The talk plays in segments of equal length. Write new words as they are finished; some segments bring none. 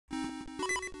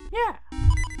Yeah.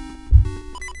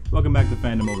 Welcome back to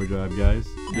Fandom Overdrive, guys.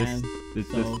 This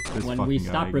when we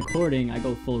stop recording, I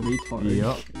go full retard.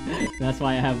 Yep. That's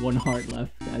why I have one heart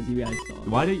left, as you guys saw.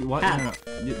 Why do you why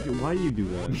do you do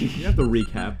that? You have to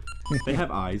recap. They have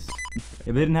eyes. If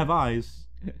they didn't have eyes,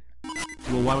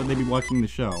 well, why would they be watching the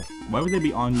show? Why would they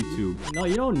be on YouTube? No,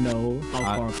 you don't know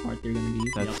how far apart they're gonna be.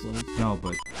 The uploads. No,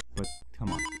 but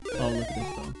come on. Oh, look at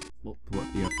this though. What?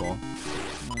 You gonna fall?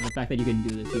 The fact that you can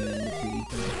do this even in the 2D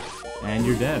thing. And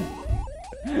you're dead.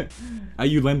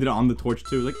 You landed on the torch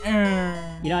too, like.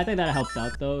 You know, I think that helps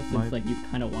out though, since like you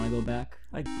kind of want to go back.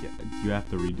 Like, do you have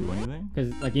to redo anything?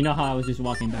 Because like you know how I was just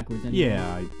walking backwards. Anyway.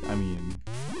 Yeah, I mean.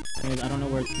 I don't know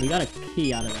where we got a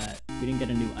key out of that. We didn't get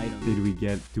a new item.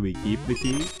 Do we keep the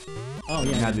key? Oh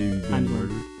yeah. Had to be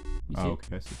murdered. Oh,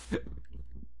 okay. I see.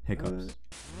 Hiccups.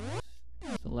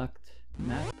 Select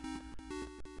map.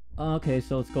 Okay,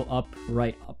 so let's go up,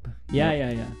 right, up. Yeah.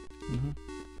 Mm-hmm.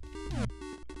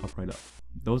 Up, right, up.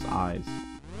 Those eyes.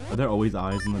 Are there always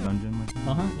eyes in the dungeon? Like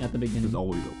that? Yeah, at the beginning. There's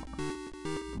always open.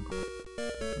 Okay.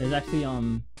 There's actually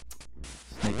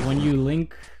when you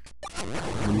link.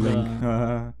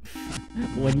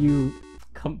 When you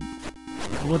come.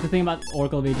 Well, the thing about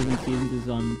Oracle of Ages and Seasons is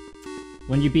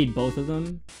when you beat both of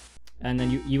them, and then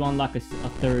you unlock a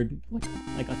third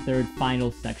like a third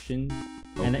final section,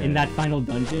 and in that final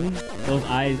dungeon, those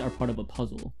eyes are part of a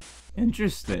puzzle.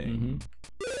 Interesting.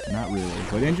 Not really,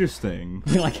 but interesting.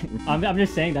 Like I'm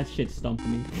just saying that shit stumped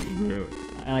me. Really?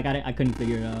 I couldn't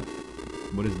figure it out.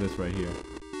 What is this right here?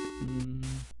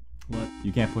 What?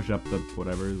 You can't push up the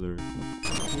whatevers or.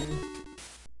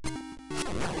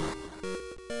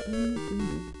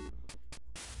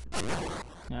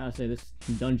 I'll say this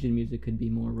dungeon music could be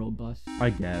more robust. I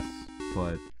guess,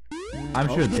 but I'm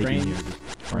sure they can hear this.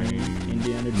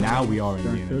 Indiana Jones. Now we are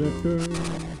Indiana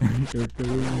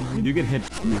Jones. You get hit,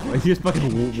 like you're just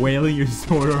fucking wailing your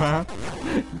sword around.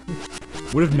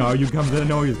 What if Naru comes in and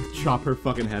you just chop her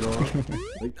fucking head off?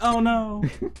 Like, oh no.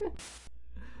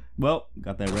 Well,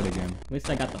 got that red again. At least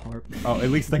I got the harp. Oh, at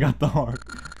least I got the harp.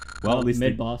 Well, at least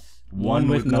mid-boss. One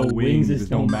with no wings is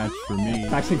no match for me.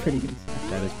 It's actually pretty good.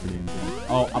 That is pretty insane.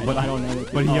 Oh, but I don't know.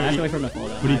 But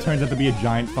he turns out to be a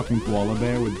giant fucking koala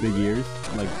bear with big ears,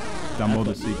 like Dumbo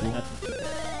the sequel.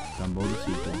 Dumbo the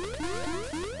sequel.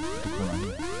 What's going on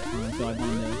here? So I want him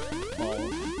to fall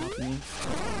off me.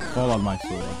 Fall on my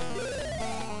sword.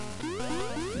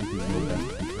 This is your best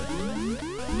feature.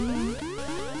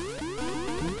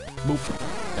 Boop.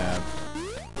 Stab.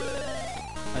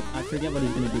 I forget what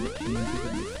he's gonna do that changes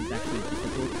it makes it actually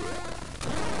difficult.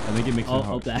 I think it makes it hard.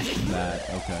 Oh, that.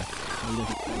 Okay.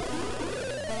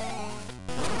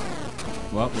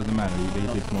 Well, doesn't matter. He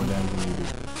takes more damage than you do.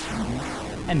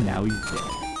 And now he's dead.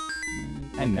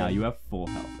 And now you have full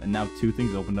health. And now two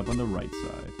things opened up on the right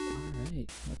side.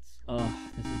 Alright,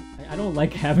 I don't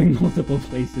like having multiple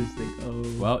places to go.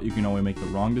 Well, you can only make the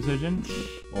wrong decision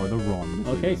or the wrong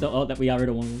decision. Okay, so that we got rid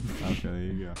of one. Okay, there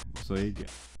you go. So there you go.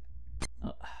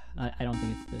 I don't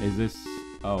think it's this. Is this?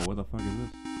 Oh, what the fuck is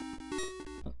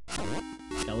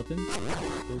this? Skeleton?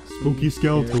 Spooky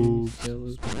skeletons.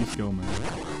 Spooky skeleton.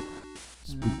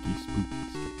 Spooky.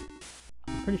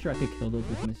 I'm pretty sure I could kill those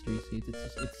with mystery seeds.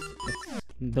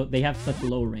 They have such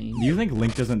low range. Do you think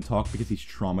Link doesn't talk because he's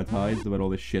traumatized about all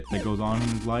the shit that goes on in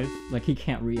his life? Like he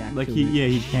can't react. Like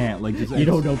he can't. Like just you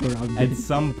don't know Barang. At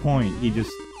some point, he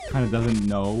just kind of doesn't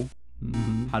know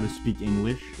how to speak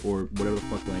English or whatever the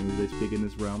fuck language they speak in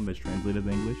this realm that's translated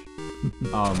to English.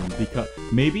 Because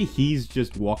maybe he's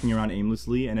just walking around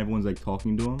aimlessly and everyone's like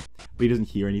talking to him, but he doesn't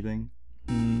hear anything.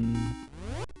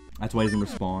 That's why he doesn't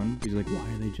respond. He's like, why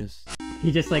are they just?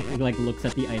 He just like looks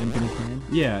at the items in his hand.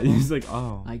 Yeah, he's like,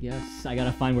 oh. I guess I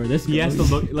gotta find where this goes. He has to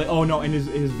look like, oh no, and his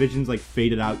vision's like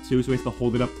faded out too, so he has to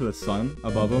hold it up to the sun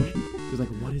above him. He's like,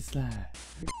 what is that?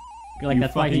 Like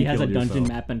that's why he has a dungeon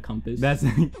map and compass. That's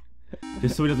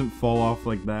just so he doesn't fall off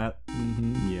like that.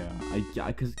 Yeah,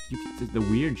 because the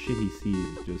weird shit he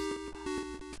sees is just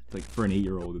like for an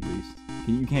 8-year-old at least.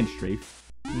 You can't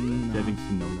strafe. No. I think it's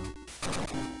a no.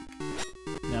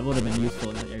 That would have been useful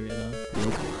in that area though.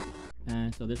 Yep.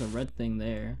 And so there's a red thing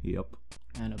there. Yep.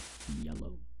 And a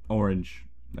yellow. Orange.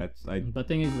 The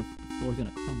thing is the floor's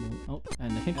gonna crumble. Oh,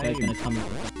 and the hint guy's gonna tell me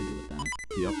what I have to do with that.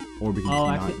 Yep. Or because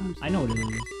actually, I know what it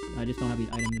is. I just don't have the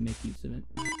item to make use of it.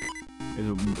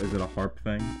 Is it a harp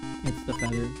thing? It's the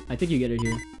feather. I think you get it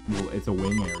here. Well, it's a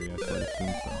wing area, so I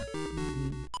assume so.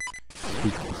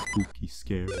 Spooky,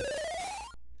 scary.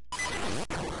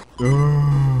 I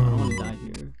don't want to die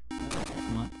here.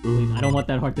 Come on, please. I don't want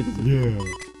that heart to disappear. Yeah.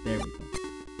 There we go.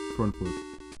 Front flip.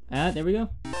 There we go.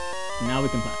 Now we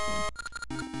can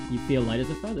platform. You feel light as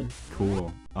a feather.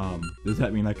 Cool. Does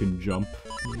that mean I can jump?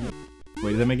 Yep.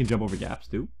 Wait, does that make it jump over gaps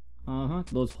too? Uh-huh.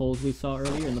 Those holes we saw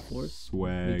earlier in the forest.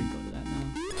 Swag. We can go to that now.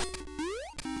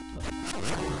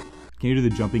 Can you do the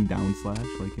jumping down slash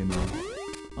like in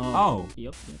Oh!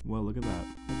 Yep. Well, look at that.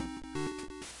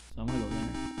 So I'm gonna go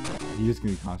there. He's just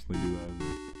gonna constantly do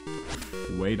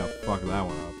that. Way to fuck that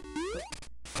one up.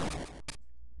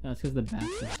 That's because the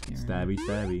bats are scary.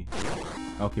 Stabby.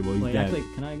 Okay, well he's Wait, dead. actually,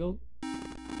 can I go?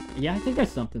 Yeah, I think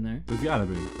there's something there. There's gotta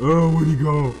be. Oh, where'd he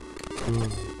go?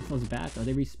 Those bats, are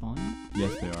they respawning?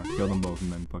 Yes, they are. Kill them both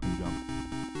and then fucking jump.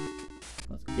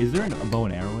 Let's go. Is there a bow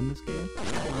and arrow in this game?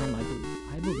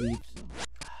 I believe so.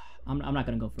 I'm not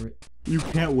gonna go for it. You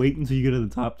can't wait until you get to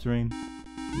the top terrain.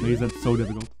 Because that's so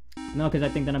difficult. No, because I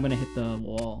think then I'm gonna hit the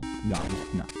wall. No. Alright,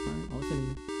 all of a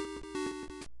sudden.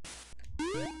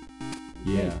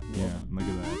 Yeah, look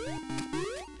at that.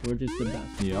 George is the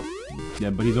best. Yep. Yeah,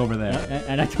 but he's over there.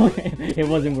 And I told him it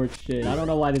wasn't worth shit. I don't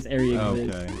know why this area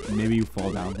exists. Okay. Maybe you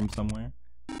fall down from somewhere.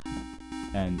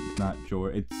 And it's not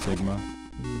George, it's Sigma.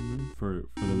 For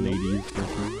the ladies.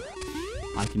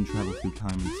 I can travel through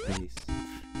time and space.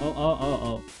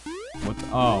 Oh. What the,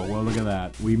 oh, well look at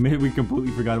that. We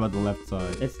completely forgot about the left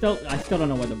side. I still don't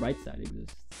know where the right side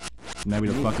exists. Maybe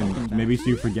so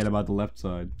you forget about the left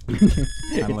side.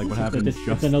 Kinda like what happened just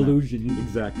It's an illusion.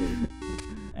 Exactly.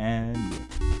 And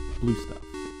blue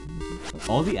stuff.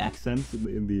 All the accents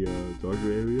in the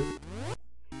darker area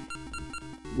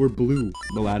were blue.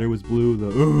 The ladder was blue,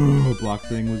 the block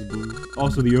thing was blue.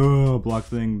 Also the block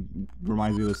thing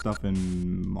reminds me of the stuff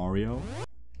in Mario.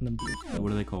 The blue stuff.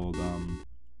 What are they called?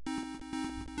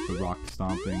 The rock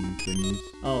stomping thingies.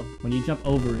 Oh, when you jump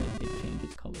over it, it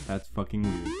changes color. That's fucking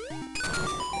weird.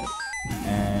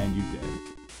 And you dead.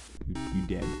 You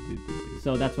dead.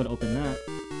 So that's what opened that.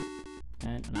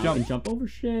 And now I can jump over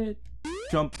shit.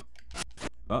 Jump.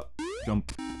 Up.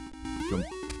 Jump.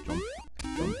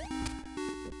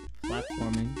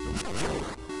 Platforming.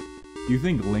 Do you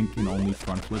think Link can only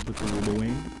front flip with the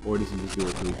wing? Or does he just do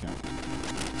it through the camera?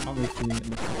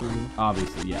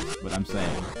 Obviously, yes. But I'm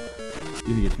saying,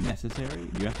 do you think it's necessary?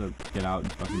 You have to get out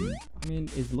and fucking... I mean,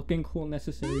 is looking cool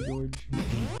necessary, George?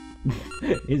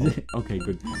 Is it? Okay,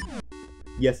 good.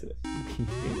 Yes, it is. It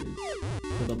is.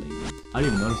 For the ladies. I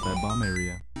didn't even notice that bomb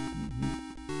area.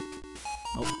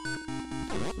 Oh.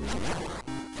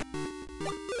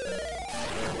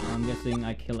 I'm guessing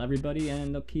I kill everybody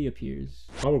and the key appears.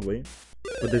 Probably.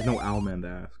 But there's no Owlman to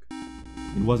ask.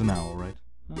 It was an owl, right?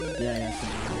 Yeah, it's an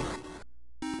owl.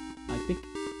 I think...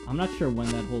 I'm not sure when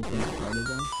that whole thing started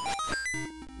though.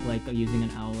 Like using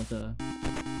an owl as a...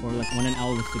 Or like when an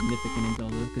owl was significant in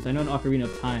Zelda. Because I know in Ocarina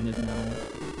of Time there's an owl.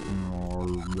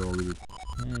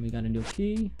 And we got a new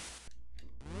key.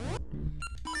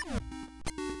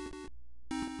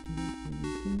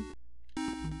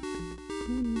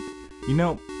 You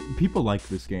know, people like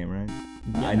this game, right?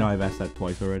 Yeah. I know I've asked that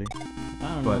twice already. I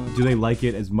don't know. But do they like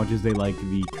it as much as they like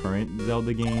the current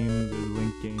Zelda games or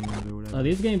Link games or whatever?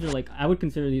 These games are like, I would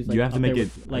consider these like you have to make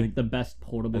it like the best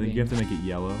portable games. I think you have to make it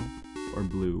yellow or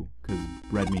blue because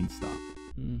red means stop.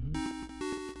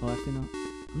 Oh, actually not.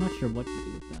 I'm not sure what to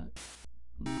do with that.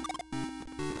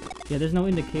 Yeah, there's no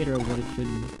indicator of what it should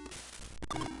be.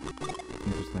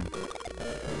 Interesting.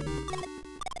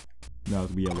 No,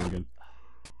 it'll be yellow again.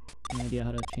 Any idea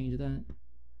how to change that?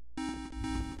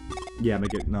 Yeah,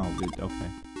 make it... No,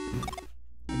 okay.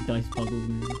 Like dice puzzles,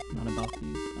 man. Not about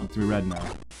these. Oh. It's red now.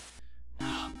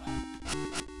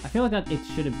 I feel like that it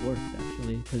should have worked,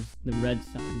 actually, because the red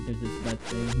sound, there's this red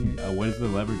thing here. What does the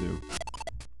lever do?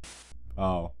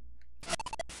 Oh.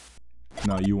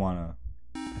 No, you wanna...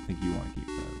 I think you wanna keep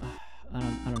that. I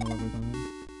don't know where we're going.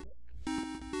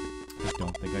 I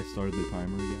don't think I started the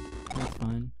timer again. That's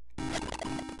fine.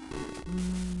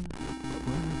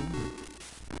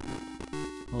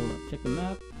 Hold up, check the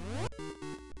map.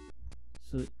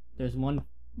 So there's one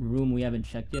room we haven't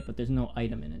checked yet, but there's no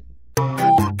item in it.